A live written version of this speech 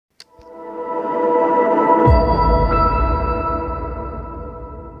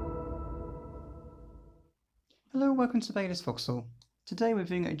Welcome to Baylis Vauxhall. Today we're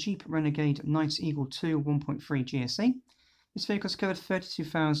viewing a Jeep Renegade Night Eagle 2 1.3 GSE. This vehicle's covered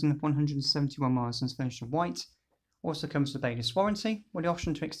 32,171 miles and is finished in white. Also comes with a Baylis warranty, with the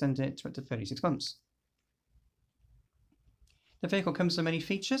option to extend it to up to 36 months. The vehicle comes with many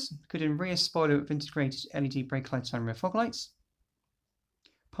features, including rear spoiler with integrated LED brake lights and rear fog lights,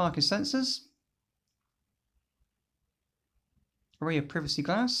 parking sensors, rear privacy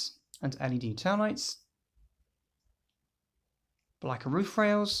glass and LED taillights, black roof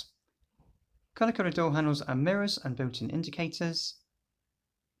rails, colour-coded door handles and mirrors and built-in indicators,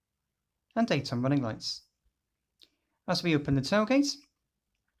 and daytime running lights. As we open the tailgate,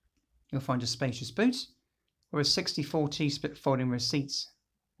 you'll find a spacious boot with a 60/40 split folding rear seats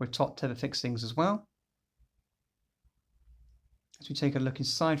with top tether fixings as well. As we take a look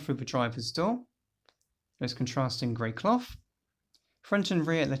inside through the driver's door, there's contrasting grey cloth, front and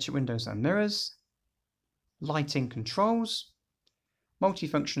rear electric windows and mirrors, lighting controls,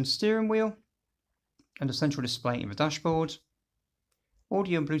 multifunction steering wheel and a central display in the dashboard,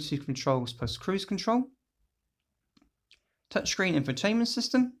 audio and Bluetooth controls plus cruise control, touchscreen infotainment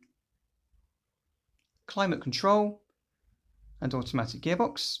system, climate control and automatic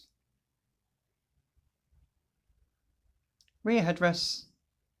gearbox, rear headrests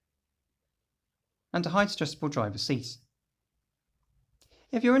and a height adjustable driver's seat.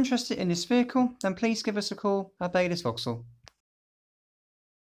 If you're interested in this vehicle, then please give us a call at Baylis Vauxhall.